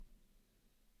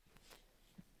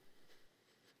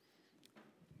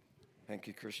Thank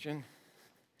you, Christian.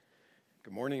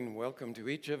 Good morning and welcome to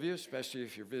each of you, especially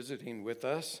if you're visiting with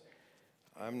us.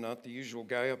 I'm not the usual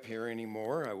guy up here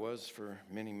anymore. I was for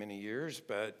many, many years,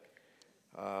 but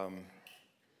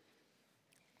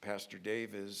Pastor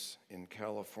Dave is in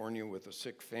California with a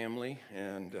sick family,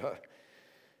 and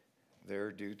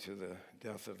they're due to the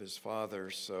death of his father,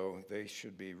 so they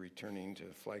should be returning to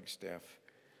Flagstaff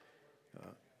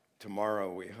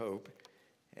tomorrow, we hope.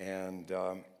 And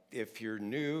if you're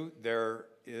new, there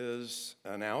is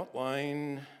an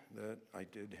outline that I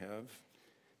did have.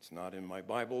 It's not in my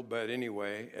Bible, but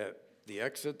anyway, at the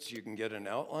exits you can get an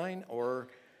outline or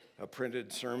a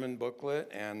printed sermon booklet,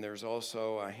 and there's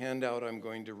also a handout I'm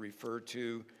going to refer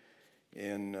to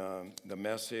in the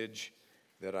message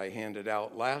that I handed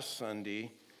out last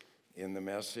Sunday in the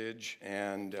message,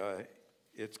 and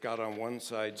it's got on one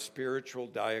side spiritual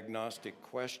diagnostic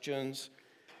questions,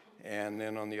 and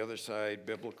then on the other side,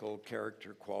 biblical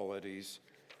character qualities,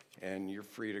 and you're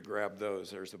free to grab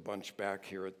those. There's a bunch back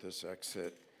here at this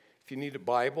exit. If you need a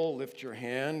Bible, lift your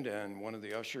hand, and one of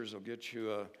the ushers will get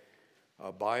you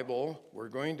a Bible. We're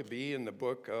going to be in the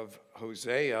book of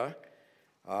Hosea.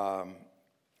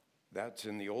 That's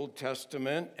in the Old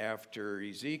Testament after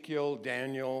Ezekiel,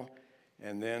 Daniel,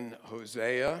 and then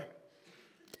Hosea,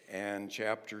 and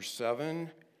chapter 7.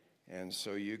 And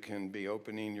so you can be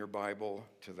opening your Bible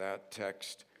to that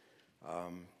text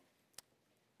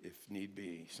if need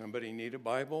be. Somebody need a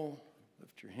Bible?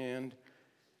 Lift your hand.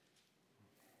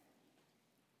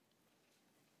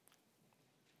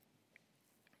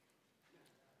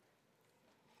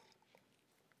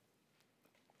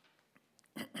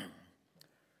 I'm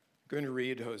going to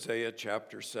read Hosea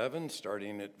chapter 7,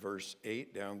 starting at verse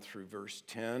 8 down through verse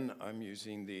 10. I'm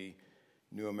using the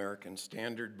New American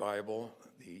Standard Bible.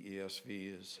 The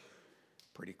ESV is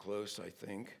pretty close, I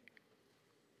think.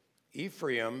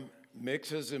 Ephraim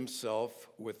mixes himself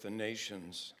with the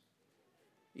nations.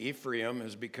 Ephraim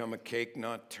has become a cake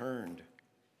not turned.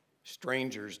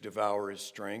 Strangers devour his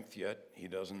strength, yet he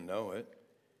doesn't know it.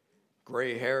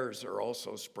 Gray hairs are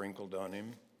also sprinkled on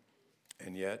him,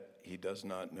 and yet he does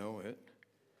not know it.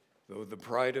 Though the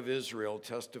pride of Israel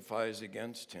testifies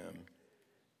against him,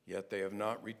 yet they have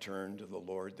not returned to the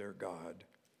Lord their God,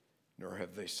 nor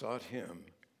have they sought him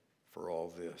for all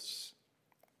this.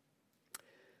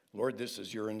 Lord, this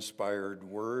is your inspired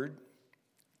word,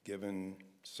 given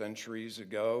centuries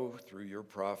ago through your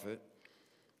prophet.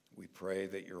 We pray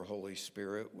that your Holy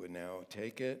Spirit would now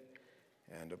take it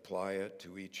and apply it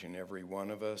to each and every one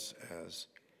of us as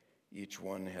each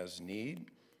one has need,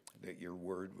 that your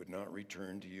word would not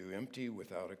return to you empty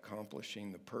without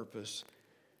accomplishing the purpose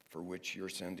for which you're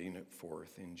sending it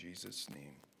forth. In Jesus'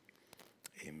 name,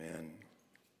 amen.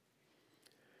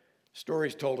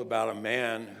 Stories told about a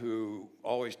man who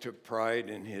always took pride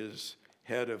in his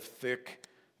head of thick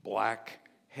black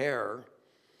hair,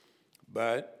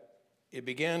 but it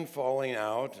began falling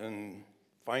out, and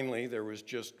finally there was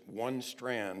just one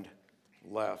strand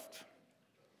left.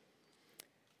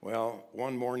 Well,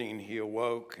 one morning he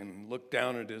awoke and looked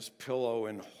down at his pillow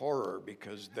in horror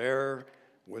because there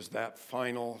was that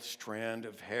final strand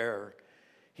of hair.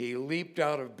 He leaped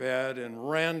out of bed and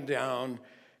ran down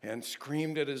and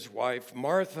screamed at his wife,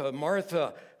 "Martha,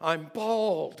 Martha, I'm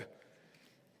bald."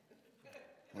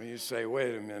 Well, you say,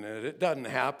 wait a minute, it doesn't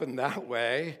happen that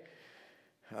way.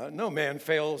 No man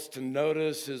fails to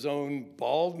notice his own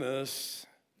baldness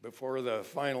before the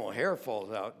final hair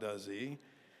falls out, does he?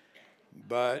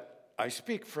 But I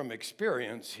speak from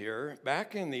experience here.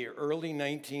 Back in the early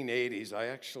 1980s, I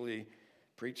actually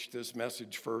preached this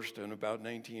message first in about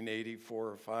 1984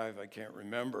 or 5, I can't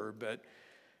remember, but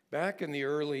back in the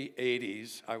early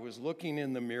 80s, I was looking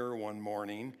in the mirror one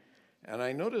morning, and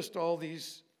I noticed all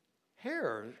these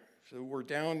hairs that were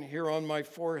down here on my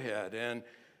forehead, and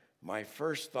my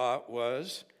first thought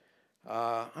was,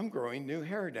 I'm growing new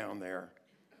hair down there.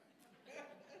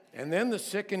 And then the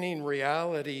sickening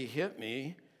reality hit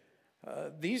me.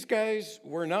 These guys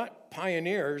were not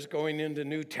pioneers going into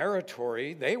new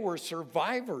territory. They were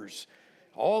survivors.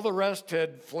 All the rest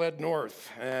had fled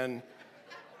north, and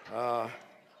I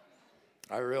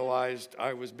realized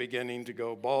I was beginning to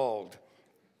go bald.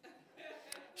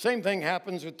 Same thing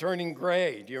happens with turning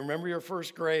gray. Do you remember your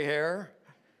first gray hair?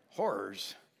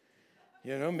 Horrors.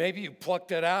 You know, maybe you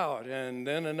plucked it out, and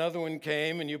then another one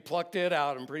came, and you plucked it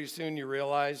out, and pretty soon you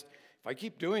realized, if I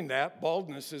keep doing that,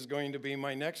 baldness is going to be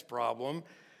my next problem.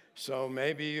 So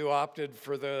maybe you opted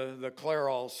for the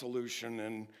Clairol solution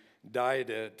and dyed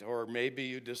it, or maybe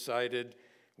you decided,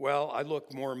 well, I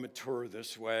look more mature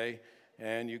this way,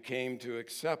 and you came to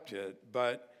accept it.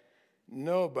 But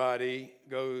nobody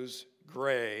goes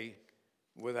gray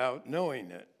without knowing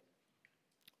it.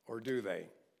 or do they?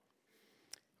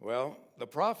 Well, the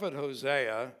prophet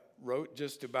Hosea wrote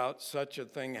just about such a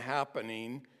thing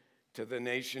happening to the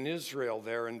nation Israel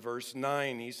there in verse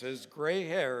 9. He says, "Gray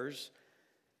hairs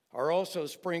are also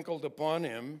sprinkled upon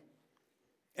him,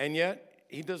 and yet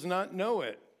he does not know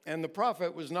it." And the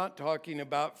prophet was not talking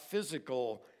about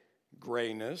physical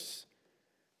grayness,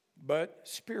 but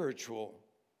spiritual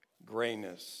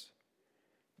grayness.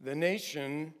 The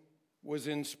nation was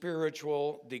in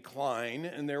spiritual decline,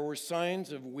 and there were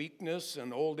signs of weakness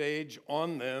and old age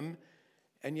on them,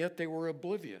 and yet they were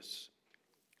oblivious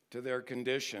to their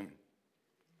condition.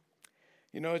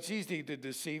 You know, it's easy to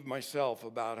deceive myself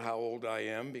about how old I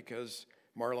am because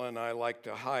Marla and I like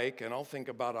to hike, and I'll think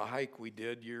about a hike we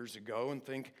did years ago and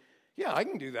think, yeah, I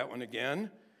can do that one again.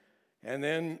 And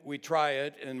then we try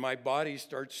it, and my body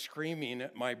starts screaming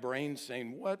at my brain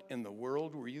saying, what in the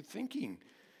world were you thinking?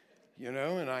 You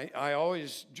know, and I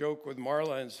always joke with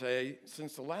Marla and say,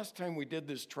 since the last time we did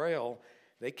this trail,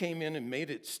 they came in and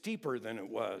made it steeper than it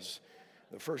was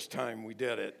the first time we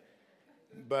did it.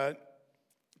 But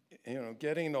you know,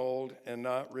 getting old and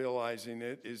not realizing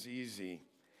it is easy.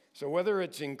 So whether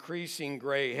it's increasing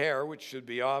gray hair, which should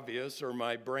be obvious, or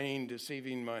my brain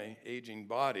deceiving my aging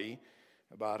body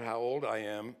about how old I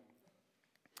am,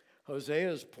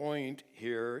 Hosea's point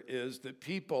here is that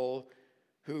people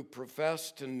who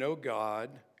profess to know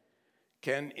God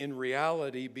can in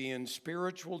reality be in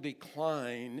spiritual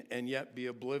decline and yet be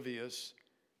oblivious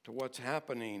to what's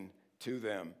happening to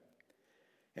them.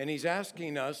 And he's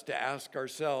asking us to ask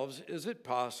ourselves, is it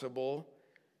possible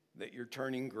that you're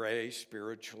turning gray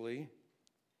spiritually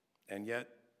and yet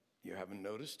you haven't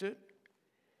noticed it?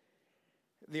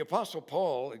 The Apostle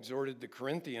Paul exhorted the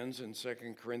Corinthians in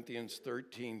 2 Corinthians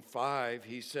 13:5.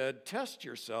 He said, test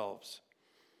yourselves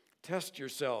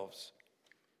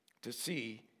to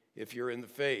see if you're in the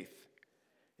faith.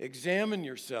 Examine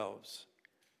yourselves.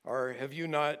 Or have you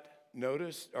not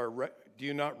noticed, or do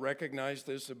you not recognize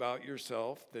this about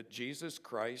yourself, that Jesus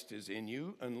Christ is in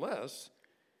you unless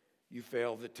you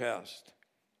fail the test?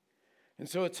 And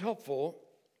so it's helpful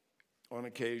on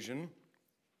occasion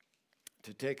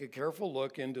to take a careful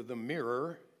look into the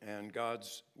mirror, and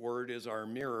God's word is our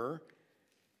mirror,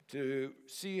 to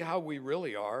see how we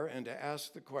really are and to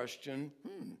ask the question,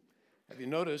 have you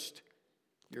noticed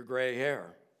your gray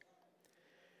hair?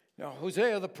 Now,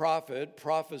 Hosea the prophet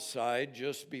prophesied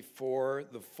just before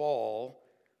the fall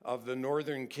of the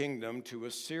northern kingdom to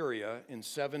Assyria in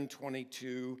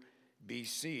 722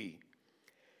 BC.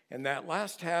 And that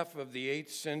last half of the 8th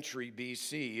century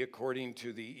BC, according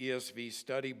to the ESV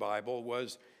Study Bible,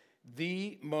 was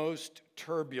the most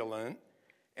turbulent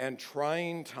and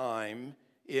trying time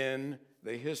in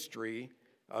the history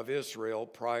of Israel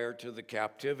prior to the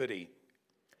captivity.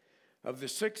 Of the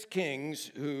 6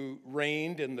 kings who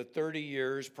reigned in the 30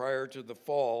 years prior to the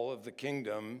fall of the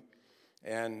kingdom,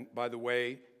 and by the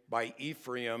way, by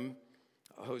Ephraim,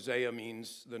 Hosea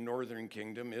means the northern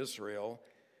kingdom, Israel,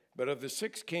 but of the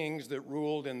 6 kings that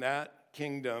ruled in that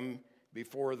kingdom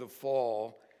before the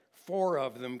fall, 4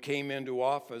 of them came into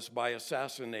office by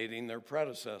assassinating their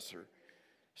predecessor.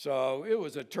 So it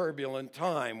was a turbulent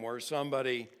time where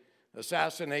somebody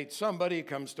assassinates somebody,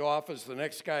 comes to office, the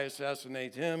next guy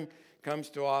assassinates him, comes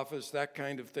to office, that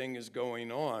kind of thing is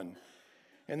going on.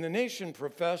 And the nation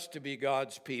professed to be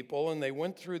God's people, and they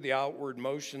went through the outward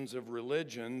motions of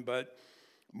religion, but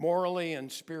morally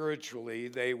and spiritually,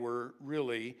 they were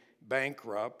really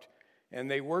bankrupt, and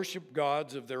they worshiped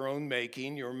gods of their own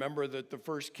making. You remember that the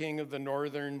first king of the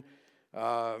northern,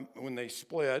 when they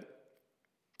split,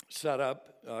 set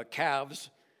up calves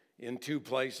in 2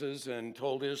 places and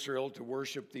told Israel to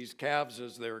worship these calves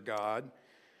as their god.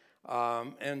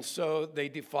 And so they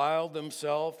defiled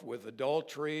themselves with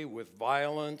adultery, with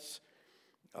violence.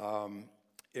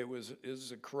 It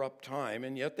was a corrupt time,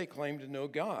 and yet they claimed to know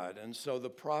God. And so the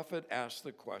prophet asked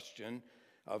the question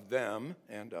of them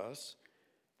and us,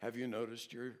 have you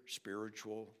noticed your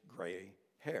spiritual gray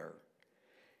hair?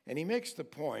 And he makes the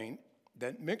point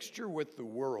that mixture with the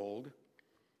world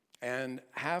and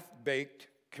half-baked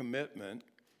commitment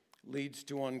leads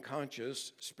to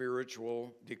unconscious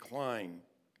spiritual decline.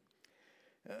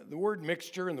 The word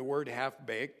mixture and the word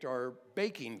half-baked are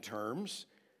baking terms.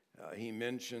 He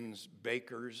mentions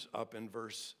bakers up in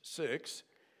verse 6.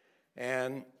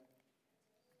 And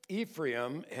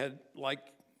Ephraim had,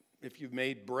 like if you've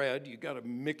made bread, you got to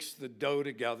mix the dough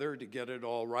together to get it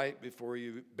all right before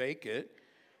you bake it.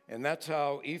 And that's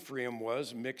how Ephraim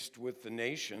was mixed with the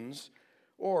nations.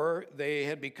 Or they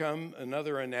had become,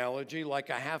 another analogy, like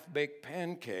a half-baked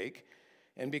pancake.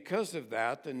 And because of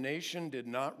that, the nation did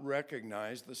not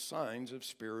recognize the signs of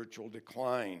spiritual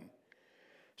decline.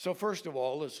 So first of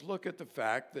all, let's look at the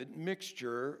fact that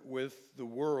mixture with the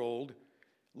world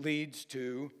leads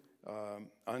to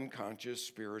unconscious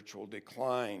spiritual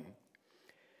decline.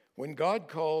 When God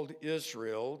called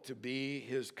Israel to be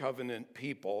his covenant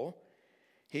people,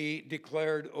 he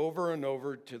declared over and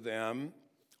over to them,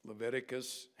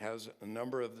 Leviticus has a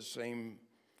number of the same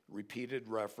repeated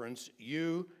reference,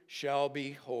 "You shall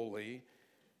be holy,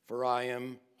 for I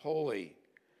am holy."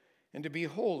 And to be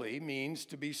holy means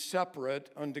to be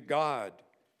separate unto God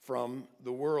from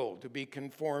the world, to be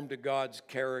conformed to God's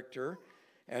character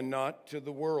and not to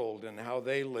the world and how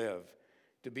they live,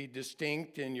 to be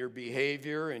distinct in your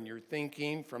behavior and your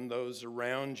thinking from those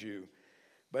around you.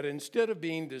 But instead of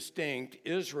being distinct,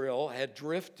 Israel had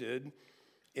drifted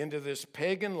into this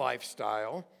pagan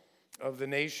lifestyle of the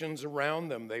nations around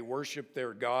them. They worshiped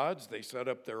their gods, they set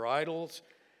up their idols,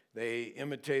 they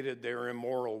imitated their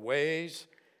immoral ways,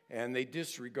 and they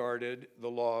disregarded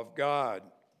the law of God.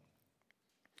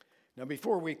 Now,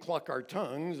 before we cluck our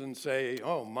tongues and say,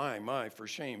 "Oh, my, for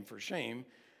shame,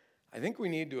 I think we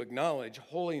need to acknowledge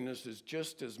holiness is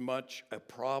just as much a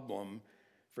problem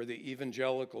for the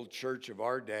evangelical church of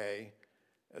our day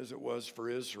as it was for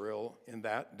Israel in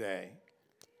that day,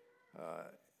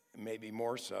 maybe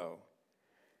more so.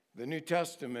 The New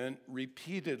Testament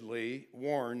repeatedly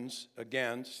warns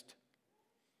against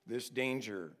this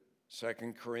danger.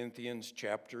 2 Corinthians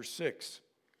chapter 6,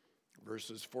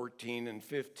 verses 14 and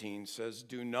 15 says,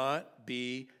 "Do not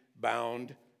be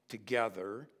bound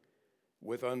together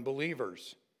with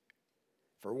unbelievers.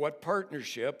 For what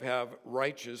partnership have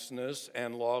righteousness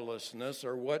and lawlessness,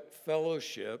 or what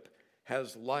fellowship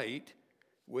has light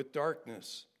with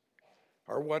darkness?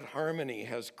 Or what harmony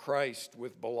has Christ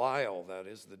with Belial," that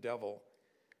is the devil,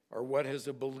 "or what has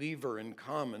a believer in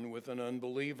common with an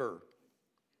unbeliever?"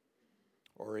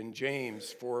 Or in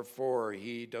James 4:4,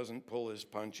 he doesn't pull his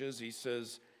punches. He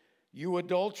says, "You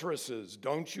adulteresses,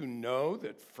 don't you know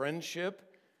that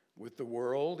friendship with the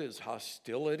world is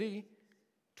hostility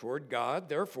toward God?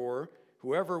 Therefore,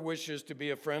 whoever wishes to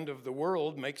be a friend of the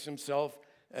world makes himself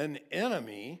an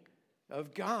enemy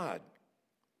of God."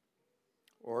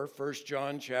 Or 1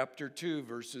 John chapter 2,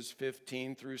 verses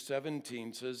 15 through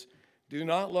 17 says, "Do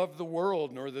not love the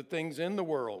world nor the things in the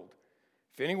world.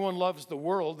 If anyone loves the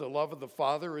world, the love of the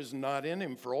Father is not in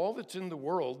him. For all that's in the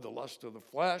world, the lust of the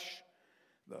flesh,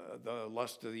 the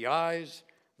lust of the eyes,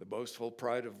 the boastful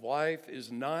pride of life,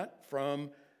 is not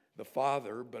from the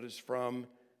Father, but is from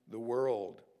the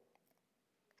world.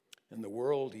 And the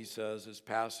world," he says, "is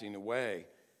passing away,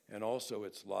 and also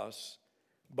its lusts.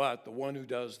 But the one who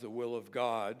does the will of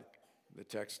God," the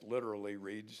text literally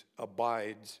reads,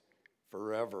 "abides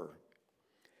forever."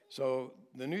 So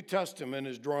the New Testament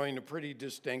is drawing a pretty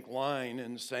distinct line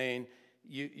and saying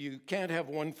you can't have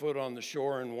one foot on the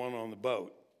shore and one on the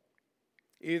boat.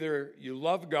 Either you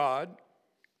love God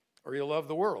or you love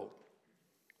the world.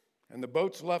 And the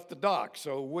boat's left the dock,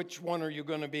 so which one are you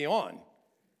going to be on?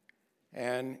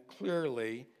 And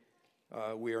clearly,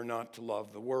 we are not to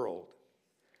love the world.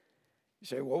 You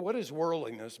say, well, what is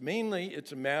worldliness? Mainly,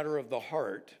 it's a matter of the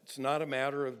heart. It's not a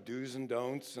matter of do's and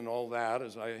don'ts and all that.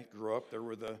 As I grew up, there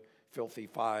were the filthy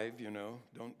five,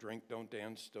 don't drink, don't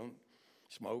dance, don't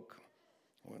smoke.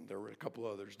 Well, there were a couple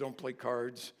others. Don't play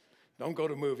cards, don't go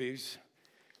to movies.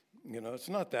 It's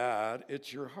not that.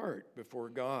 It's your heart before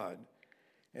God.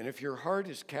 And if your heart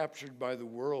is captured by the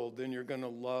world, then you're going to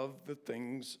love the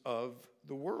things of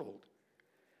the world.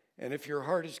 And if your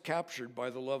heart is captured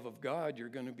by the love of God, you're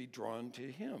going to be drawn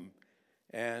to him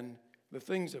and the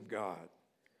things of God.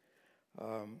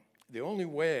 The only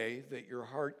way that your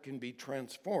heart can be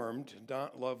transformed to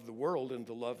not love the world and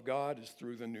to love God is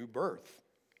through the new birth,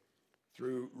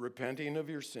 through repenting of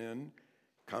your sin,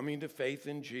 coming to faith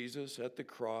in Jesus at the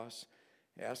cross,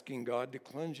 asking God to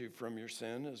cleanse you from your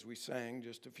sin, as we sang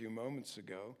just a few moments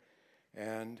ago,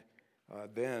 and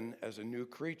then as a new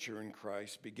creature in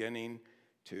Christ, beginning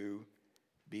to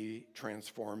be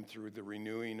transformed through the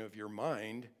renewing of your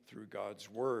mind through God's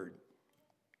word.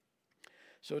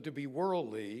 So to be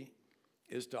worldly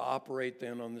is to operate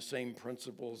then on the same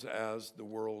principles as the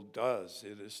world does.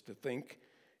 It is to think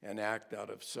and act out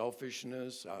of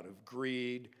selfishness, out of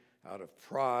greed, out of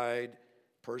pride,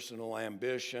 personal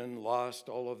ambition, lust,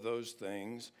 all of those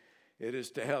things. It is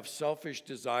to have selfish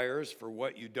desires for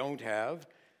what you don't have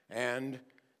and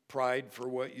pride for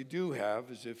what you do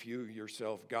have, as if you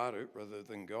yourself got it rather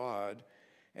than God.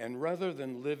 And rather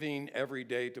than living every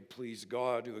day to please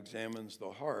God, who examines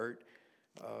the heart,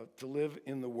 to live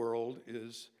in the world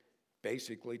is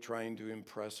basically trying to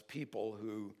impress people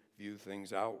who view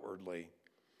things outwardly.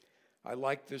 I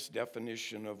like this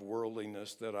definition of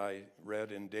worldliness that I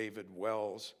read in David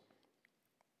Wells.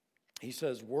 He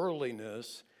says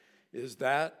worldliness is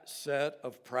that set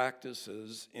of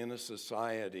practices in a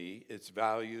society, its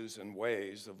values and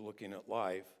ways of looking at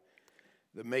life,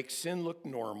 that makes sin look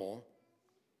normal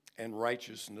and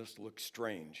righteousness look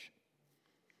strange.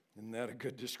 Isn't that a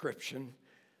good description?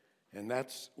 And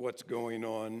that's what's going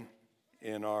on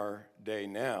in our day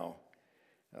now.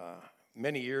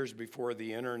 Many years before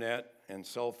the internet and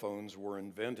cell phones were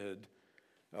invented,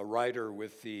 a writer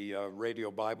with the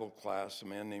radio Bible class, a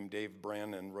man named Dave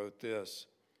Brannon, wrote this.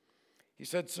 He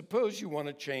said, suppose you want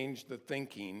to change the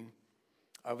thinking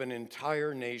of an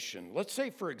entire nation. Let's say,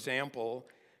 for example,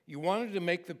 you wanted to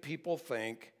make the people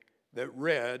think that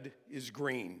red is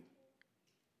green.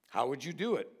 How would you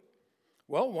do it?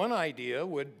 Well, one idea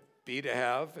would be to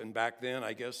have, and back then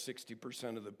I guess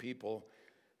 60% of the people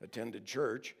attended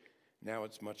church. Now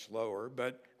it's much lower.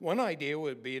 But one idea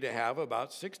would be to have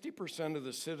about 60% of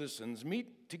the citizens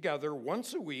meet together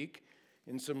once a week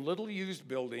in some little used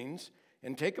buildings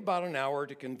and take about an hour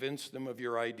to convince them of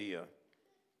your idea.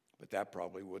 But that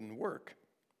probably wouldn't work.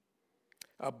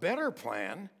 A better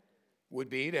plan would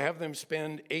be to have them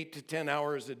spend 8 to 10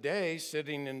 hours a day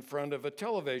sitting in front of a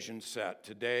television set.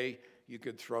 Today, you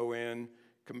could throw in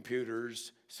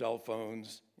computers, cell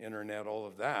phones, internet, all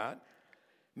of that.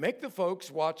 Make the folks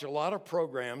watch a lot of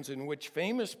programs in which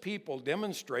famous people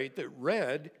demonstrate that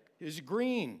red is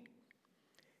green.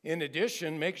 In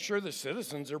addition, make sure the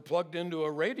citizens are plugged into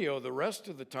a radio the rest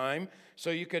of the time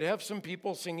so you could have some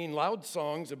people singing loud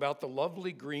songs about the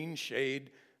lovely green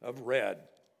shade of red.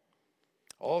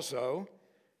 Also,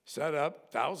 set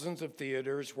up thousands of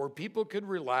theaters where people could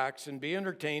relax and be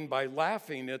entertained by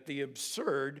laughing at the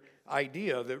absurd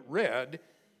idea that red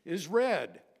is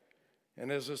red.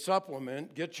 And as a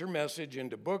supplement, get your message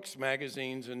into books,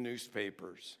 magazines, and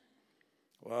newspapers.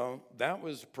 Well, that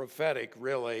was prophetic,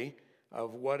 really,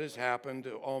 of what has happened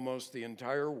to almost the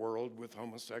entire world with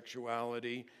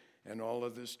homosexuality and all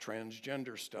of this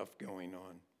transgender stuff going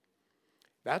on.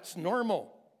 That's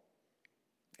normal.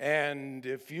 And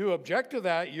if you object to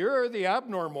that, you're the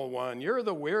abnormal one. You're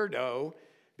the weirdo,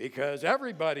 because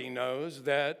everybody knows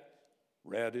that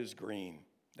red is green.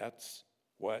 That's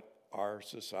what our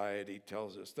society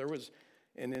tells us. There was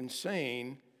an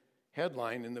insane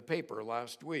headline in the paper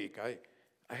last week. I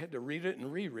had to read it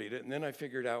and reread it, and then I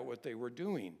figured out what they were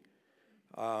doing.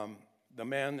 The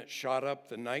man that shot up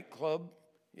the nightclub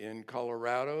in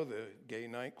Colorado, the gay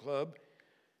nightclub,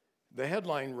 the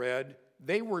headline read,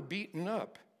 "They were beaten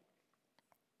up."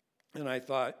 And I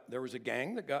thought, there was a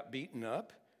gang that got beaten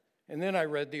up? And then I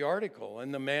read the article,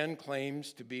 and the man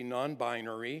claims to be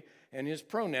non-binary, and his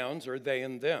pronouns are they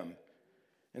and them.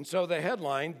 And so the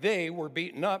headline, "They were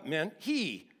beaten up," meant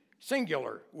he,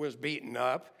 singular, was beaten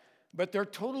up. But they're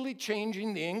totally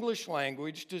changing the English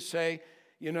language to say,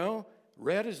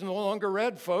 red is no longer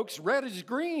red, folks. Red is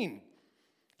green.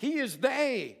 He is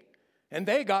they, and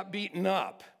they got beaten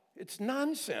up. It's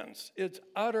nonsense. It's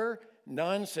utter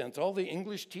nonsense. All the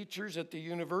English teachers at the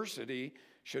university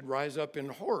should rise up in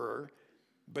horror,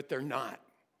 but they're not,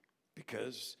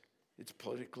 because it's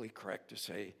politically correct to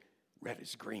say red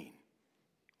is green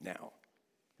now.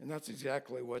 And that's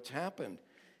exactly what's happened.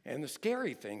 And the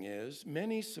scary thing is,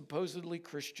 many supposedly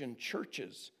Christian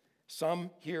churches,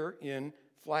 some here in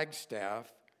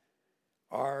Flagstaff,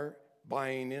 are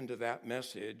buying into that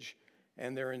message,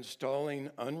 and they're installing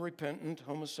unrepentant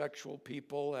homosexual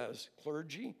people as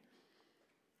clergy,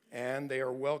 and they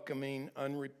are welcoming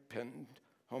unrepentant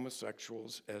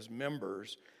homosexuals as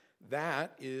members.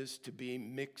 That is to be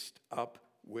mixed up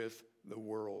with the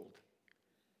world,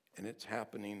 and it's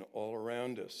happening all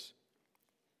around us.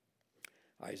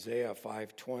 Isaiah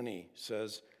 5:20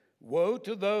 says, "Woe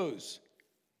to those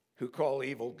who call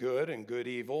evil good and good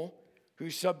evil, who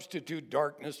substitute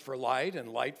darkness for light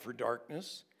and light for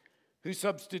darkness, who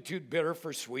substitute bitter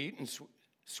for sweet and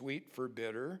sweet for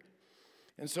bitter."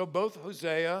 And so both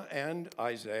Hosea and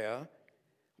Isaiah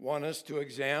want us to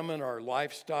examine our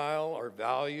lifestyle, our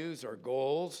values, our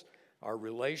goals, our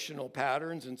relational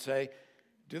patterns, and say,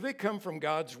 do they come from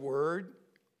God's word,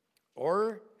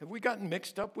 or have we gotten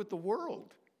mixed up with the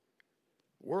world?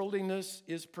 Worldliness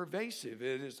is pervasive.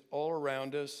 It is all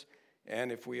around us,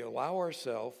 and if we allow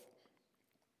ourselves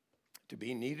to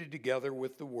be kneaded together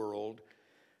with the world,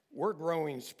 we're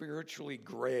growing spiritually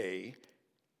gray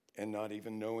and not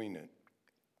even knowing it.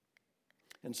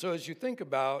 And so as you think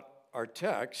about our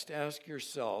text, ask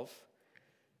yourself,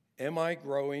 am I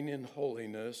growing in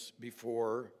holiness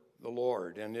before the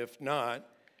Lord? And if not,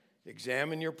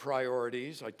 examine your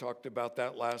priorities. I talked about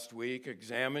that last week.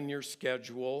 Examine your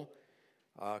schedule.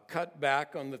 Cut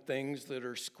back on the things that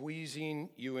are squeezing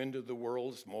you into the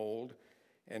world's mold,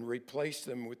 and replace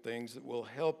them with things that will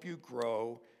help you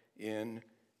grow in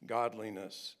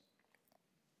godliness.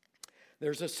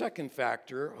 There's a second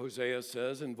factor, Hosea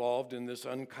says, involved in this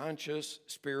unconscious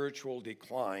spiritual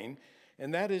decline,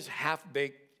 and that is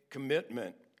half-baked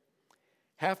commitment.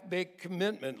 Half-baked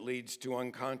commitment leads to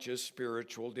unconscious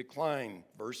spiritual decline.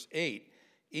 Verse 8,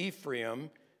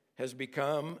 Ephraim has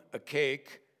become a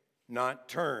cake not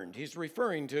turned. He's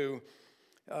referring to,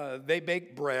 they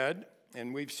bake bread,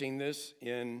 and we've seen this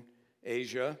in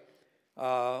Asia,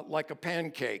 like a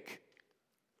pancake.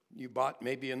 You bought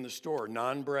maybe in the store,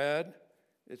 naan bread.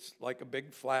 It's like a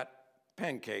big flat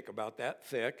pancake about that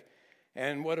thick.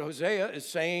 And what Hosea is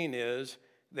saying is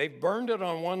they've burned it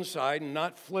on one side and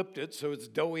not flipped it so it's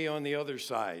doughy on the other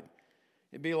side.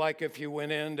 It'd be like if you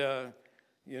went into,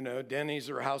 Denny's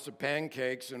or House of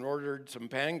Pancakes and ordered some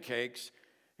pancakes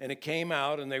and it came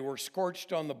out and they were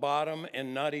scorched on the bottom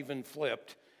and not even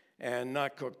flipped and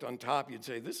not cooked on top. You'd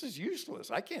say, this is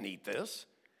useless. I can't eat this.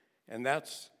 And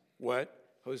that's what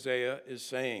Hosea is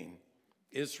saying.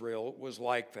 Israel was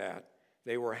like that.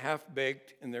 They were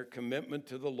half-baked in their commitment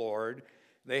to the Lord.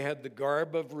 They had the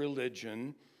garb of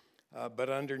religion, but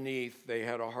underneath they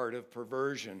had a heart of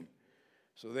perversion.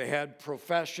 So they had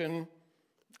profession,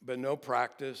 but no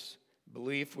practice,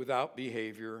 belief without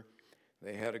behavior.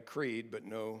 They had a creed, but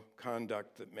no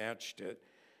conduct that matched it.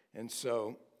 And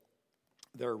so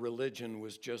their religion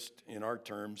was just, in our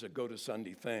terms, a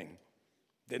go-to-Sunday thing.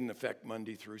 Didn't affect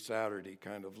Monday through Saturday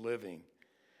kind of living.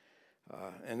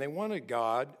 And they wanted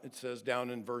God, it says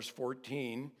down in verse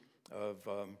 14 of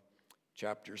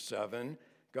chapter 7,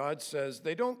 God says,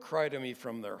 they don't cry to me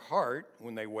from their heart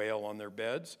when they wail on their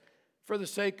beds. For the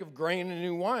sake of grain and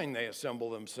new wine, they assemble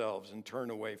themselves and turn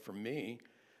away from me.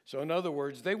 So in other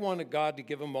words, they wanted God to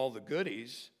give them all the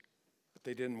goodies, but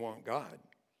they didn't want God.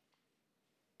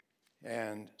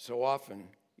 And so often,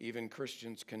 even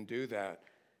Christians can do that.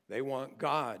 They want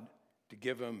God to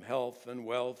give them health and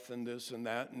wealth and this and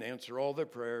that and answer all their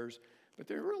prayers, but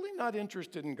they're really not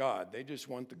interested in God. They just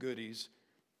want the goodies.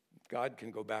 God can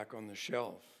go back on the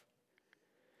shelf.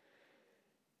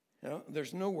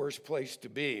 There's no worse place to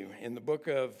be. In the book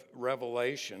of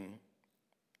Revelation,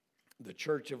 the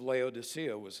church of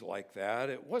Laodicea was like that.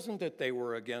 It wasn't that they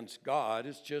were against God.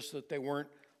 It's just that they weren't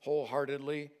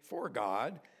wholeheartedly for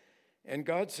God. And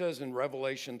God says in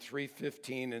Revelation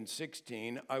 3:15 and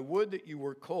 16, I would that you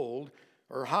were cold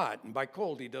or hot. And by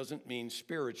cold, he doesn't mean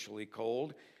spiritually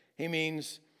cold. He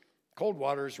means cold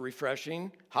water is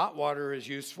refreshing. Hot water is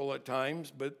useful at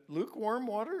times, but lukewarm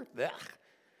water? Blech.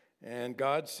 And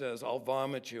God says, I'll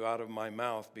vomit you out of my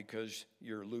mouth because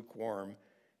you're lukewarm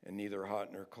and neither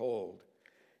hot nor cold.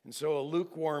 And so a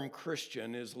lukewarm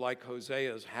Christian is like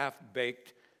Hosea's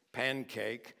half-baked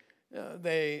pancake.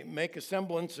 They make a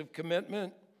semblance of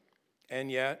commitment,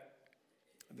 and yet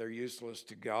they're useless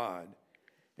to God.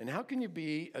 And how can you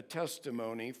be a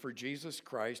testimony for Jesus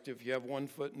Christ if you have one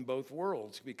foot in both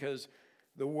worlds? Because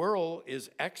the world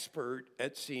is expert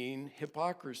at seeing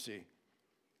hypocrisy,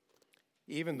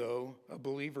 even though a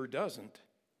believer doesn't.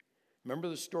 Remember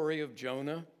the story of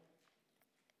Jonah?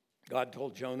 God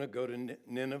told Jonah, go to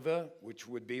Nineveh, which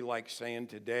would be like saying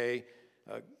today,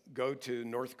 go to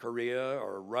North Korea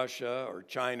or Russia or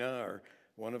China or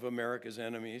one of America's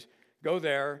enemies. Go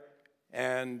there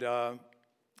and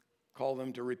call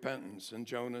them to repentance. And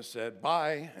Jonah said,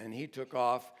 bye, and he took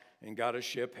off and got a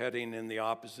ship heading in the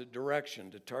opposite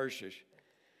direction to Tarshish.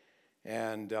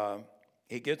 And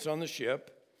he gets on the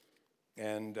ship.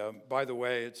 And by the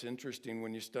way, it's interesting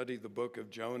when you study the book of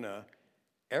Jonah,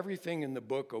 everything in the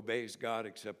book obeys God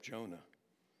except Jonah.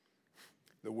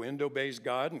 The wind obeys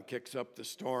God and kicks up the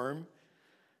storm.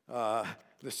 The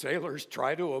sailors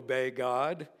try to obey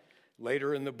God.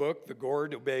 Later in the book, the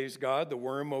gourd obeys God, the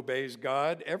worm obeys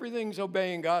God. Everything's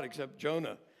obeying God except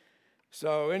Jonah.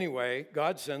 So anyway,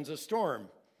 God sends a storm.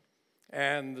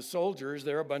 And the soldiers,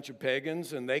 they're a bunch of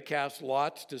pagans, and they cast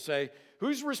lots to say,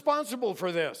 who's responsible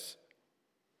for this?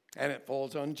 And it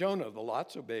falls on Jonah. The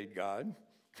lots obeyed God.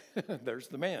 There's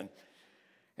the man.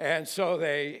 And so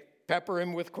they pepper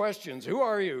him with questions. Who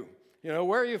are you?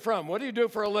 Where are you from? What do you do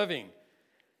for a living?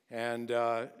 And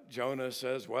Jonah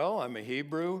says, well, I'm a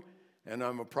Hebrew, and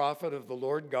I'm a prophet of the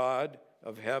Lord God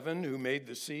of heaven who made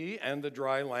the sea and the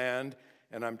dry land,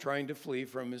 and I'm trying to flee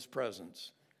from his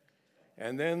presence.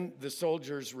 And then the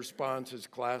soldiers' response is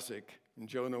classic in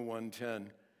Jonah 1:10.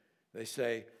 They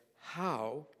say,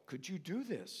 how could you do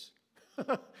this?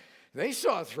 They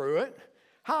saw through it.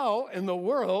 How in the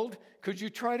world could you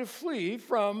try to flee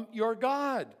from your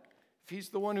God? If he's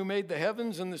the one who made the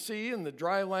heavens and the sea and the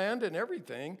dry land and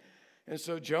everything. And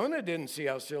so Jonah didn't see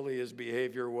how silly his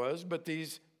behavior was, but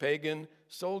these pagan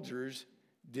soldiers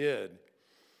did.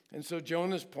 And so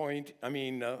Hosea's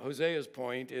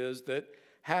point is that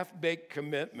half-baked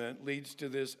commitment leads to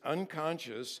this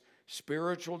unconscious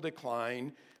spiritual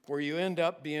decline where you end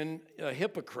up being a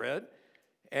hypocrite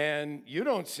and you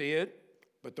don't see it,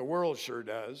 but the world sure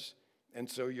does. And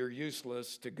so you're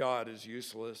useless to God, as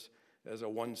useless as a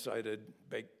one-sided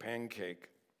baked pancake.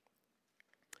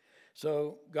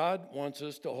 So God wants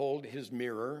us to hold his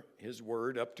mirror, his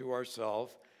word, up to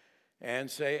ourselves and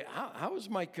say, how has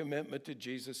my commitment to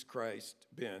Jesus Christ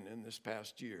been in this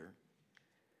past year?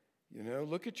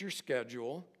 Look at your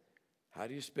schedule. How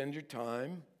do you spend your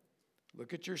time?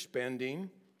 Look at your spending.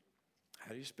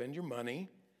 How do you spend your money?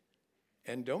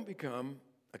 And don't become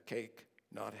a cake,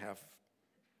 not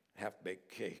half-baked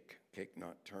cake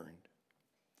not turned.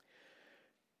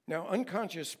 Now,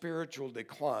 unconscious spiritual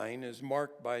decline is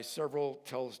marked by several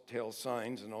telltale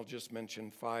signs, and I'll just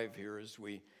mention 5 here as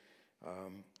we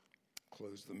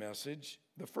close the message.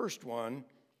 The first one,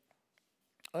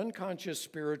 unconscious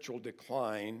spiritual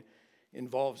decline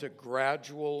involves a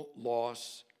gradual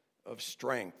loss of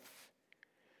strength.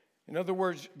 In other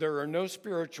words, there are no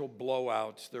spiritual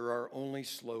blowouts, there are only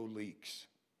slow leaks.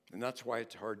 And that's why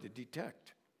it's hard to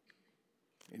detect.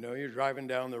 You're driving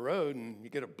down the road and you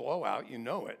get a blowout, you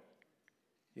know it.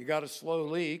 You got a slow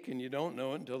leak and you don't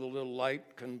know it until the little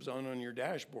light comes on your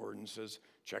dashboard and says,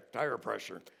 check tire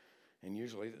pressure. And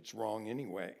usually that's wrong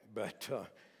anyway. But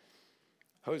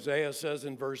Hosea says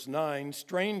in verse 9,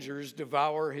 strangers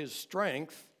devour his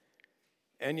strength,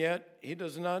 and yet he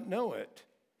does not know it.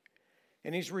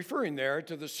 And he's referring there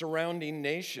to the surrounding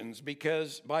nations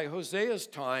because by Hosea's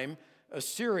time,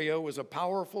 Assyria was a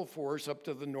powerful force up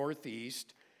to the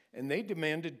northeast, and they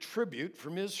demanded tribute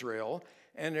from Israel.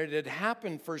 And it had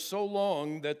happened for so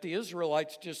long that the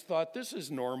Israelites just thought, this is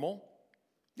normal.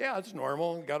 Yeah, it's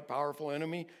normal. We've got a powerful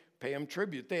enemy, pay him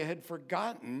tribute. They had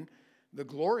forgotten the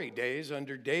glory days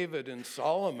under David and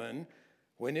Solomon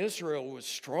when Israel was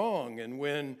strong and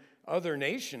when other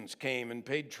nations came and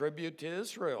paid tribute to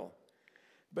Israel.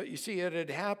 But you see, it had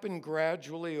happened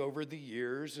gradually over the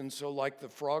years, and so like the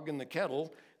frog in the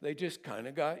kettle, they just kind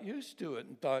of got used to it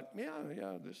and thought,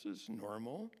 yeah, this is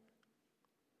normal.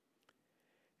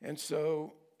 And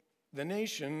so the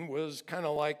nation was kind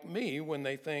of like me when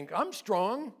they think, I'm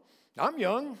strong, I'm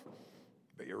young,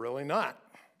 but you're really not.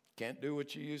 Can't do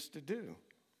what you used to do.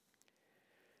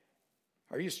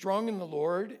 Are you strong in the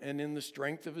Lord and in the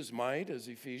strength of his might, as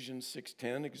Ephesians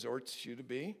 6:10 exhorts you to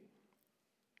be?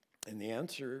 And the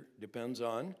answer depends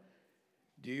on,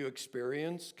 do you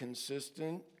experience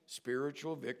consistent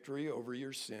spiritual victory over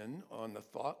your sin on the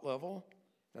thought level?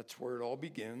 That's where it all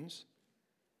begins.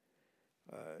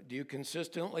 Do you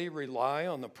consistently rely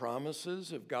on the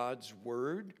promises of God's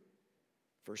word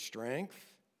for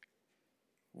strength?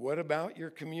 What about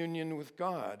your communion with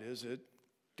God? Is it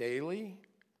daily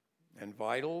and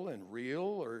vital and real,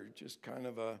 or just kind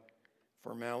of a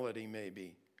formality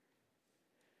maybe?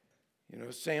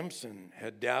 Samson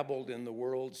had dabbled in the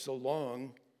world so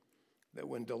long that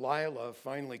when Delilah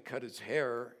finally cut his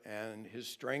hair and his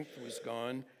strength was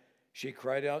gone, she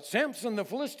cried out, Samson, the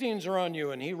Philistines are on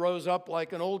you. And he rose up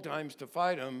like in old times to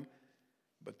fight him.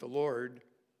 But the Lord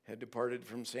had departed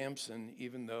from Samson,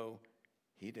 even though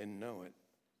he didn't know it.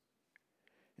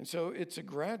 And so it's a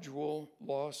gradual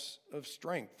loss of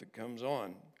strength that comes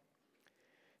on.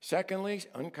 Secondly,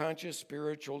 unconscious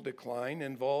spiritual decline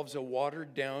involves a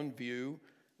watered-down view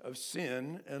of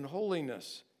sin and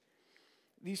holiness.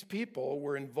 These people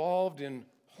were involved in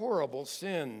horrible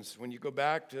sins. When you go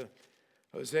back to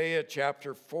Hosea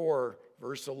chapter 4,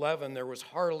 verse 11, there was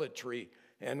harlotry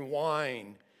and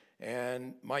wine.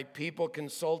 And my people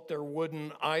consult their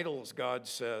wooden idols, God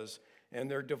says,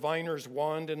 and their diviner's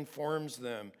wand informs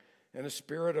them. And a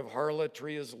spirit of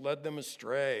harlotry has led them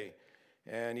astray.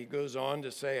 And he goes on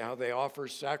to say how they offer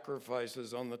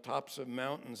sacrifices on the tops of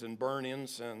mountains and burn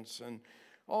incense and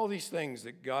all these things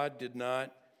that God did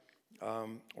not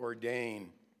ordain.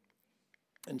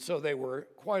 And so they were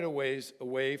quite a ways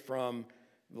away from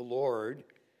the Lord.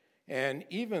 And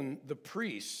even the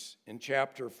priests in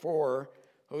chapter 4,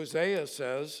 Hosea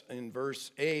says in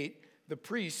verse 8, the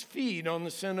priests feed on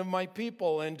the sin of my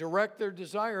people and direct their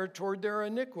desire toward their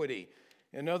iniquity.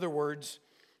 In other words,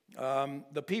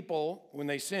 the people, when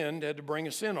they sinned, had to bring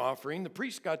a sin offering. The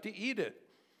priests got to eat it.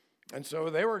 And so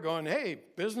they were going, hey,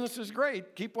 business is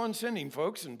great. Keep on sinning,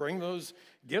 folks, and bring those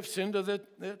gifts into the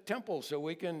temple so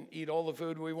we can eat all the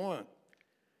food we want.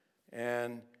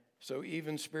 And so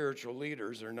even spiritual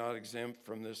leaders are not exempt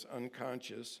from this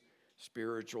unconscious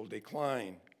spiritual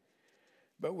decline.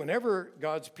 But whenever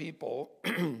God's people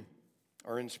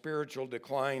are in spiritual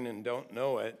decline and don't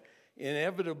know it,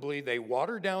 inevitably they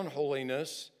water down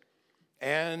holiness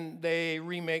and they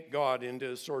remake God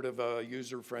into sort of a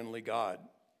user-friendly God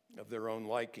of their own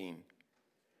liking.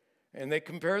 And they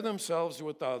compare themselves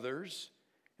with others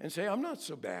and say, I'm not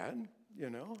so bad,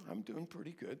 I'm doing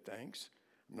pretty good, thanks.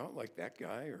 I'm not like that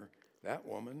guy or that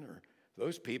woman or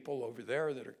those people over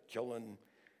there that are killing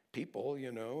people,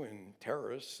 and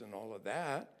terrorists and all of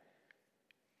that.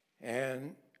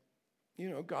 And,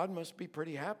 God must be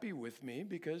pretty happy with me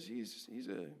because he's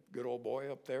a good old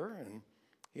boy up there and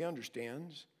he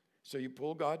understands. So you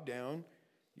pull God down,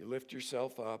 you lift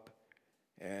yourself up,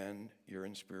 and you're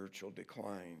in spiritual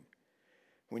decline.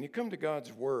 When you come to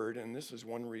God's Word, and this is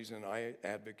one reason I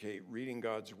advocate reading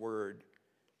God's Word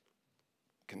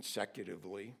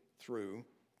consecutively through,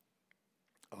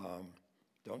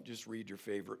 don't just read your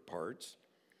favorite parts.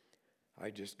 I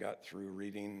just got through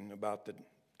reading about the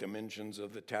dimensions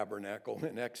of the tabernacle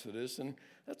in Exodus, and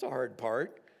that's a hard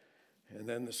part. And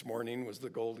then this morning was the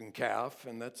golden calf,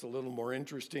 and that's a little more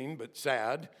interesting but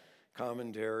sad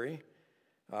commentary.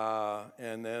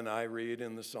 And then I read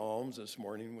in the Psalms. This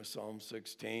morning was Psalm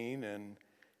 16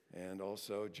 and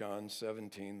also John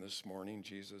 17 this morning,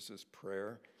 Jesus'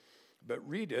 prayer. But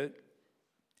read it,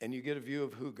 and you get a view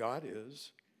of who God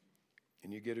is,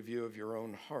 and you get a view of your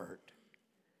own heart.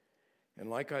 And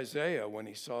like Isaiah, when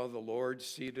he saw the Lord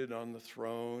seated on the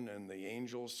throne and the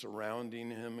angels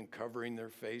surrounding him and covering their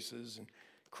faces and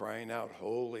crying out,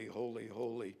 holy, holy,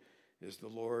 holy is the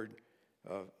Lord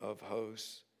of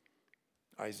hosts,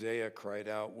 Isaiah cried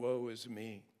out, woe is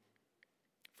me,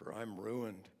 for I'm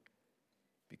ruined,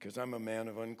 because I'm a man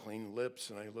of unclean lips,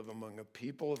 and I live among a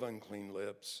people of unclean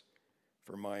lips,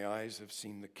 for my eyes have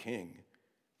seen the King,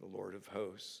 the Lord of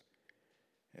hosts.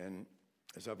 And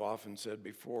as I've often said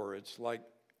before, it's like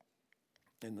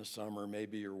in the summer,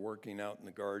 maybe you're working out in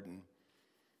the garden,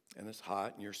 and it's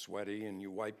hot, and you're sweaty, and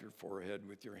you wipe your forehead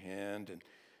with your hand, and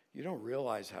you don't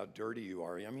realize how dirty you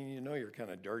are. I mean, you're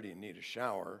kind of dirty and need a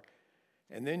shower.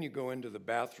 And then you go into the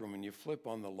bathroom and you flip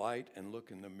on the light and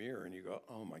look in the mirror and you go,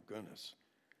 oh my goodness,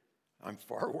 I'm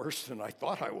far worse than I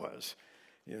thought I was.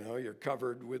 You're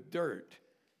covered with dirt.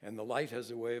 And the light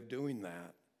has a way of doing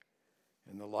that.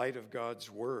 And the light of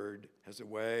God's Word has a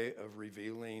way of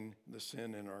revealing the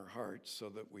sin in our hearts so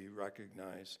that we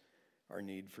recognize our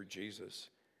need for Jesus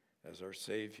as our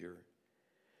Savior.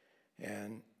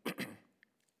 And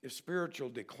if spiritual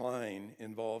decline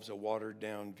involves a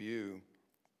watered-down view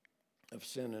of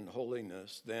sin and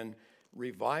holiness, then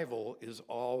revival is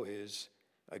always,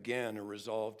 again, a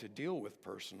resolve to deal with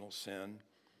personal sin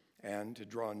and to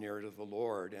draw near to the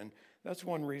Lord. And that's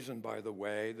one reason, by the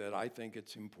way, that I think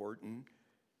it's important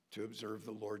to observe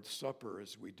the Lord's Supper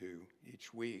as we do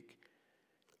each week.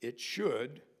 It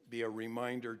should be a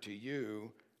reminder to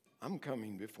you, I'm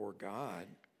coming before God.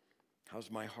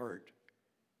 How's my heart?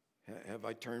 Have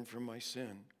I turned from my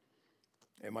sin?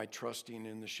 Am I trusting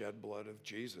in the shed blood of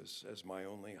Jesus as my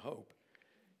only hope?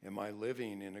 Am I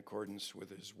living in accordance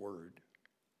with his word?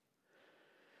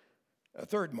 A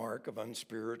third mark of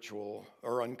unspiritual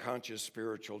or unconscious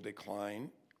spiritual decline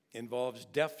involves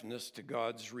deafness to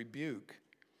God's rebuke.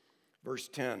 Verse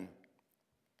 10,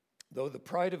 though the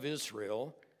pride of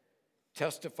Israel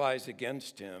testifies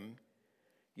against him,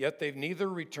 yet they've neither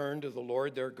returned to the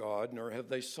Lord their God, nor have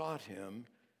they sought him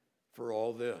for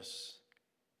all this.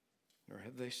 Nor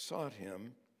have they sought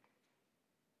him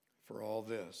for all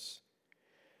this.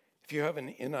 If you have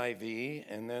an NIV,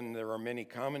 and then there are many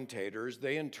commentators,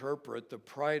 they interpret the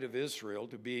pride of Israel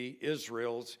to be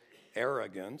Israel's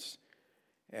arrogance,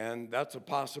 and that's a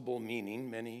possible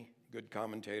meaning. Many good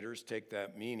commentators take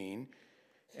that meaning.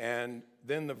 And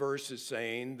then the verse is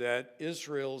saying that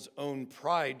Israel's own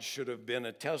pride should have been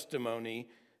a testimony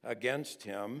against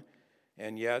him,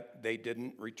 and yet they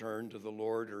didn't return to the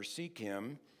Lord or seek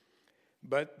him.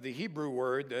 But the Hebrew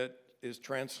word that is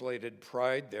translated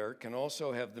pride there can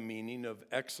also have the meaning of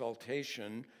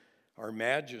exaltation or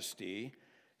majesty.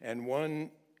 And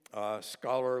one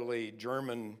scholarly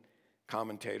German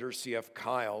commentator, C.F.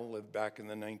 Keil, lived back in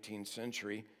the 19th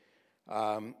century,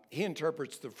 he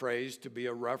interprets the phrase to be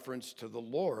a reference to the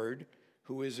Lord,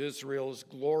 who is Israel's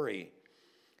glory.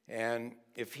 And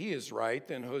if he is right,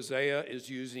 then Hosea is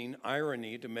using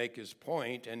irony to make his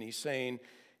point, and he's saying,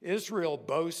 Israel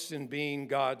boasts in being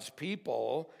God's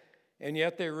people, and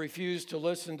yet they refuse to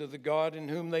listen to the God in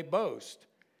whom they boast.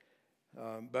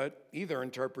 But either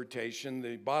interpretation,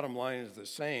 the bottom line is the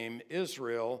same.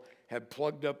 Israel had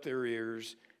plugged up their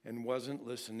ears and wasn't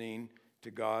listening to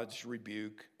God's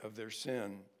rebuke of their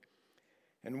sin.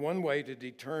 And one way to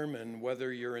determine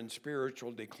whether you're in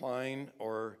spiritual decline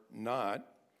or not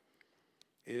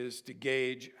is to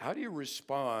gauge, how do you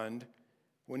respond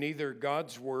when either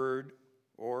God's word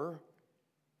or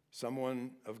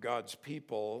someone of God's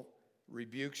people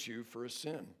rebukes you for a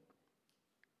sin?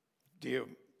 Do you,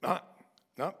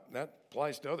 no, that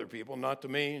applies to other people, not to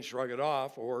me, and shrug it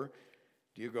off? Or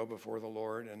do you go before the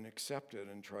Lord and accept it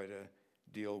and try to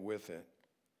deal with it?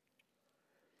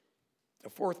 A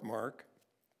fourth mark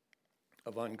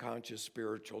of unconscious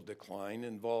spiritual decline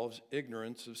involves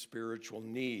ignorance of spiritual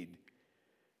need.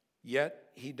 Yet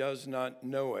he does not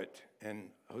know it. And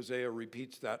Hosea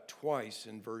repeats that twice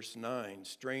in verse 9.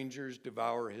 Strangers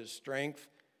devour his strength,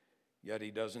 yet he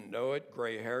doesn't know it.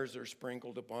 Gray hairs are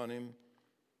sprinkled upon him,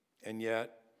 and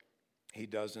yet he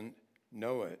doesn't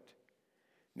know it.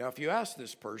 Now, if you ask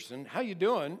this person, how you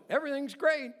doing? Everything's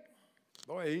great.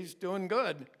 Boy, he's doing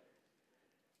good.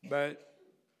 But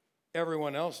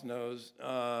everyone else knows,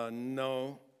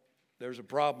 no, there's a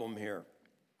problem here.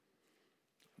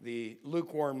 The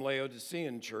lukewarm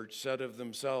Laodicean church said of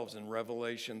themselves in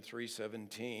Revelation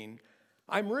 3:17,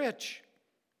 I'm rich,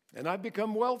 and I've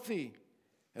become wealthy,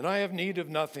 and I have need of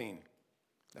nothing.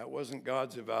 That wasn't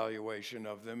God's evaluation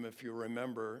of them. If you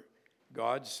remember,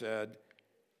 God said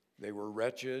they were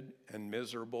wretched and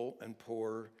miserable and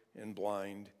poor and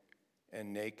blind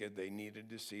and naked. They needed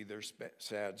to see their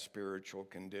sad spiritual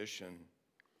condition.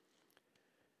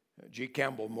 G.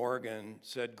 Campbell Morgan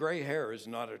said, gray hair is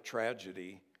not a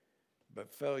tragedy, but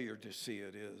failure to see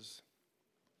it is.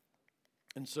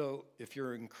 And so if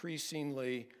you're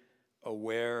increasingly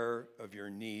aware of your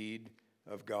need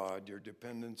of God, your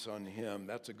dependence on Him,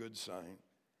 that's a good sign.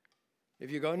 If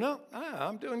you go, no,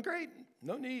 I'm doing great,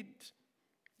 no needs,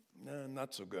 no,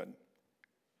 not so good.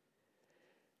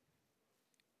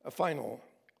 A final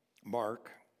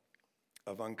mark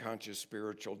of unconscious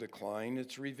spiritual decline,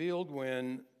 it's revealed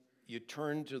when you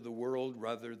turn to the world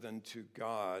rather than to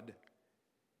God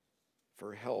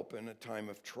for help in a time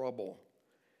of trouble.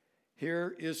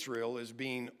 Here, Israel is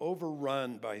being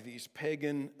overrun by these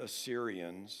pagan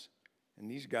Assyrians, and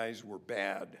these guys were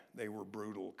bad. They were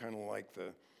brutal, kind of like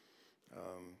the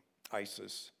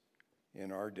ISIS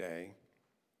in our day.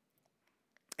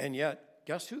 And yet,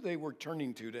 guess who they were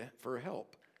turning to for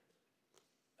help?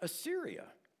 Assyria.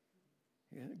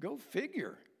 Yeah, go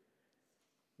figure.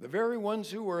 The very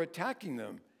ones who were attacking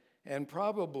them. And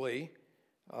probably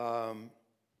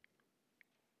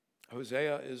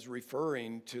Hosea is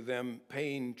referring to them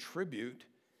paying tribute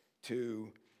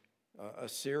to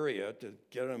Assyria to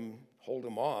hold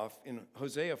them off. In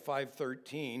Hosea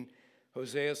 5:13,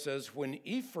 Hosea says, when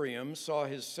Ephraim saw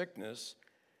his sickness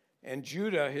and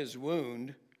Judah his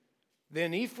wound,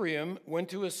 then Ephraim went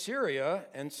to Assyria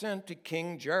and sent to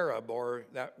King Jareb, or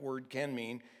that word can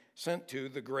mean sent to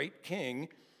the great king,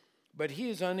 but he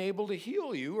is unable to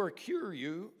heal you or cure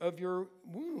you of your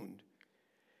wound.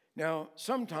 Now,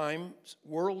 sometimes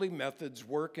worldly methods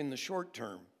work in the short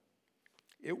term.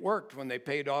 It worked when they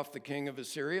paid off the king of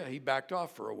Assyria. He backed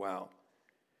off for a while.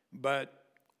 But,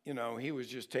 he was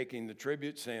just taking the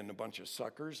tribute, saying, a bunch of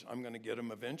suckers, I'm going to get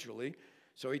them eventually.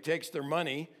 So he takes their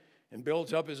money and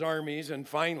builds up his armies, and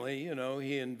finally,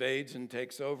 he invades and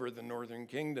takes over the northern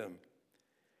kingdom.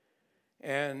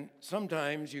 And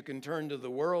sometimes you can turn to the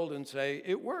world and say,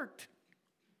 it worked.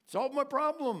 Solved my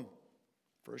problem.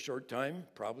 For a short time,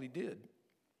 probably did.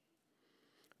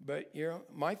 But,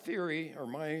 my theory or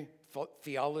my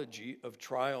theology of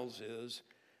trials is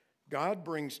God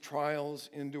brings trials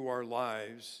into our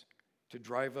lives to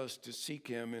drive us to seek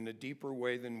Him in a deeper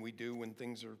way than we do when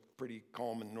things are pretty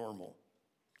calm and normal.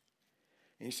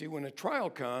 And you see, when a trial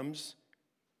comes,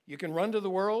 you can run to the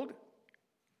world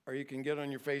or you can get on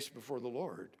your face before the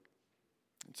Lord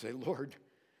and say, Lord,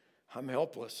 I'm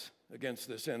helpless against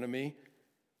this enemy.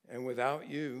 And without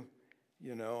you,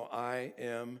 I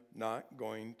am not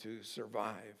going to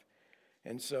survive.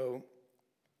 And so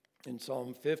in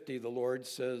Psalm 50, the Lord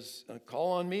says,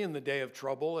 call on me in the day of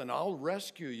trouble, and I'll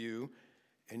rescue you,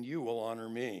 and you will honor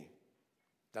me.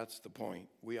 That's the point.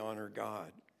 We honor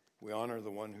God. We honor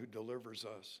the one who delivers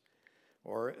us.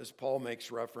 Or as Paul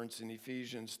makes reference in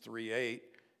Ephesians 3:8,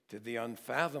 to the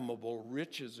unfathomable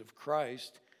riches of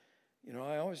Christ.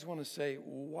 I always want to say,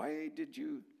 why did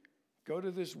you go to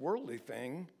this worldly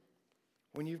thing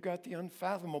when you've got the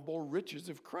unfathomable riches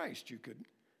of Christ you could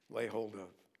lay hold of?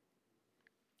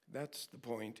 That's the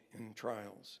point in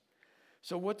trials.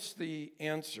 So what's the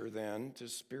answer then to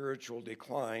spiritual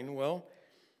decline? Well,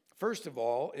 first of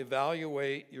all,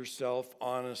 evaluate yourself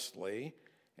honestly.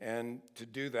 And to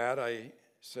do that, I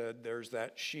said there's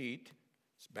that sheet.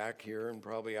 It's back here and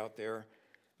probably out there.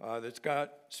 That's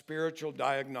got spiritual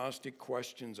diagnostic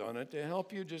questions on it to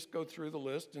help you just go through the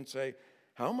list and say,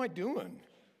 how am I doing?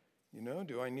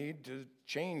 Do I need to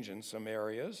change in some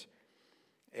areas?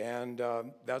 And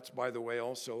that's, by the way,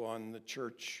 also on the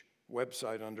church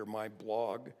website under my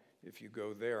blog, if you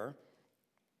go there.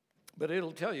 But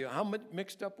it'll tell you, how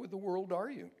mixed up with the world are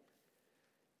you?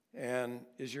 And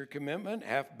is your commitment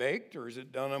half-baked, or is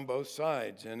it done on both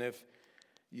sides? And if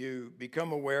you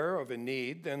become aware of a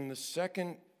need, then the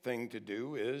second thing to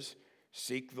do is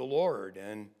seek the Lord.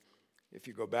 And if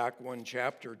you go back one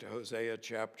chapter to Hosea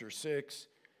chapter 6,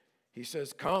 he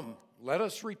says, "Come, let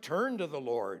us return to the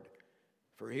Lord,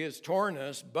 for he has torn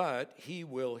us, but he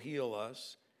will heal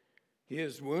us. He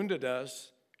has wounded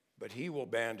us, but he will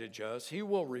bandage us. He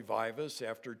will revive us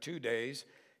after 2 days.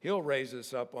 He'll raise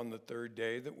us up on the third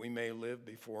day that we may live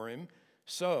before him.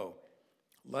 So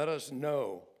let us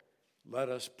know, let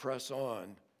us press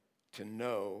on to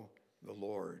know the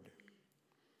Lord."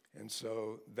 And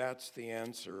so that's the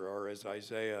answer, or as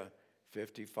Isaiah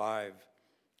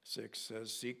 55:6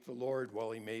 says, "Seek the Lord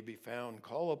while he may be found.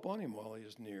 Call upon him while he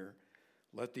is near.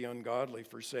 Let the ungodly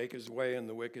forsake his way and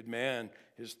the wicked man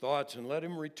his thoughts, and let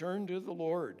him return to the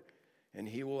Lord, and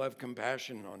he will have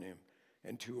compassion on him,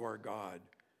 and to our God."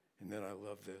 And then I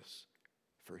love this,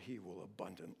 "for he will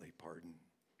abundantly pardon."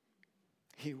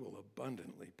 He will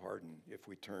abundantly pardon if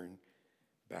we turn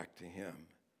back to him.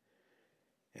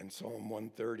 And Psalm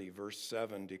 130, verse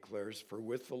 7 declares, "For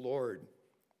with the Lord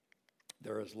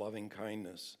there is loving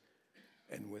kindness,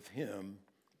 and with him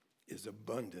is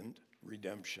abundant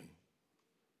redemption."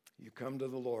 You come to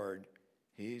the Lord,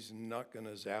 he's not going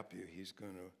to zap you. He's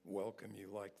going to welcome you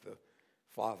like the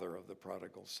father of the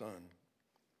prodigal son.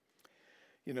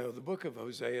 You know, the book of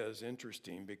Hosea is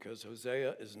interesting because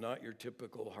Hosea is not your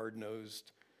typical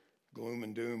hard-nosed gloom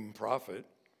and doom prophet.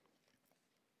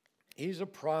 He's a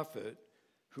prophet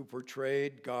who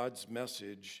portrayed God's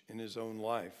message in his own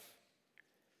life.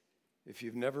 If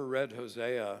you've never read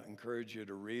Hosea, I encourage you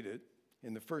to read it.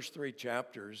 In the first 3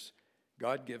 chapters,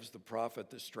 God gives the prophet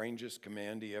the strangest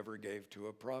command he ever gave to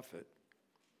a prophet.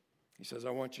 He says,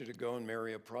 "I want you to go and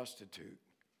marry a prostitute."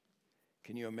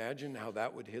 Can you imagine how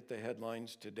that would hit the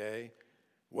headlines today?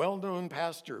 Well-known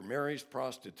pastor marries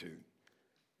prostitute.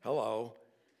 Hello.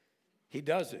 He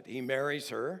does it. He marries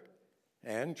her,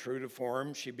 and true to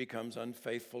form, she becomes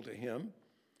unfaithful to him,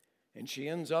 and she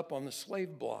ends up on the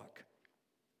slave block,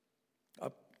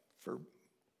 up for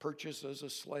purchase as a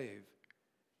slave.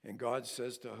 And God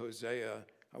says to Hosea,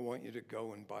 "I want you to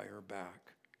go and buy her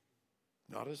back,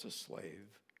 not as a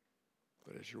slave,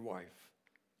 but as your wife."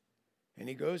 And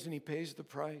he goes and he pays the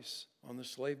price on the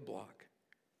slave block.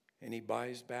 And he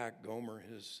buys back Gomer,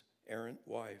 his errant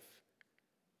wife,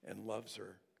 and loves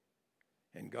her.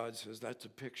 And God says, "That's a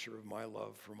picture of my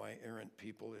love for my errant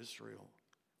people, Israel."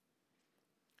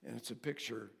 And it's a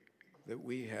picture that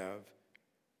we have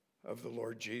of the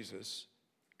Lord Jesus,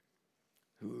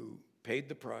 who paid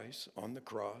the price on the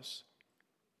cross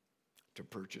to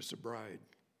purchase a bride.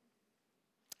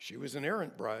 She was an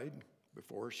errant bride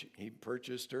before he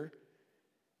purchased her.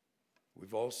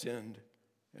 We've all sinned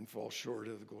and fall short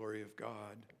of the glory of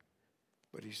God.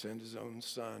 But he sent his own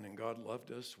son, and God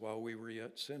loved us while we were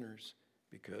yet sinners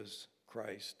because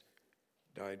Christ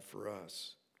died for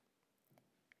us.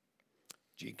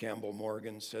 G. Campbell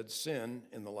Morgan said, "Sin,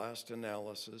 in the last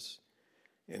analysis,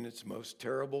 in its most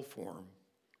terrible form,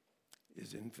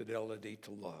 is infidelity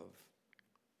to love.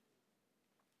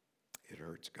 It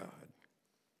hurts God."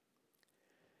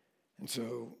 And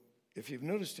so, if you've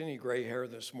noticed any gray hair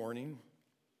this morning,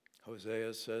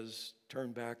 Hosea says,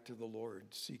 turn back to the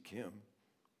Lord, seek him,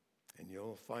 and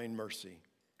you'll find mercy.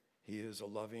 He is a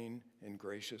loving and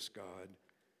gracious God,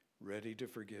 ready to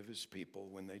forgive his people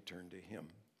when they turn to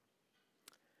him.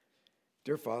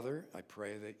 Dear Father, I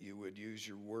pray that you would use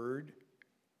your word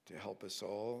to help us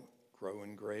all grow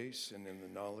in grace and in the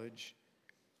knowledge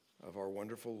of our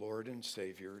wonderful Lord and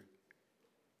Savior,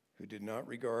 who did not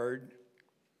regard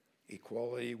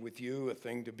equality with you a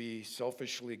thing to be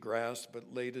selfishly grasped,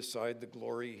 but laid aside the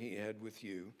glory he had with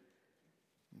you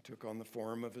and took on the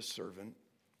form of a servant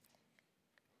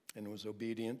and was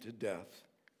obedient to death,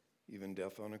 even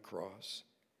death on a cross,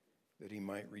 that he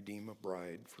might redeem a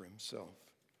bride for himself.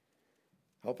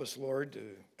 Help us, Lord,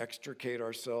 to extricate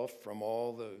ourselves from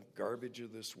all the garbage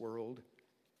of this world,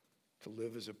 to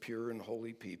live as a pure and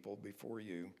holy people before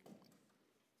you,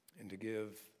 and to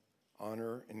give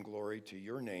honor and glory to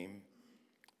your name,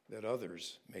 that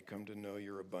others may come to know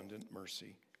your abundant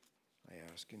mercy. I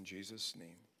ask in Jesus'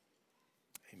 name.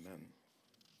 Amen.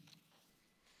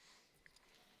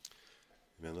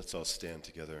 Amen. Let's all stand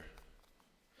together.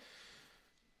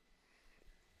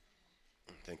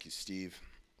 Thank you, Steve.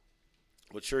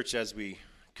 Well, church, as we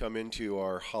come into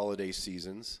our holiday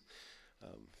seasons,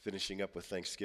 finishing up with Thanksgiving,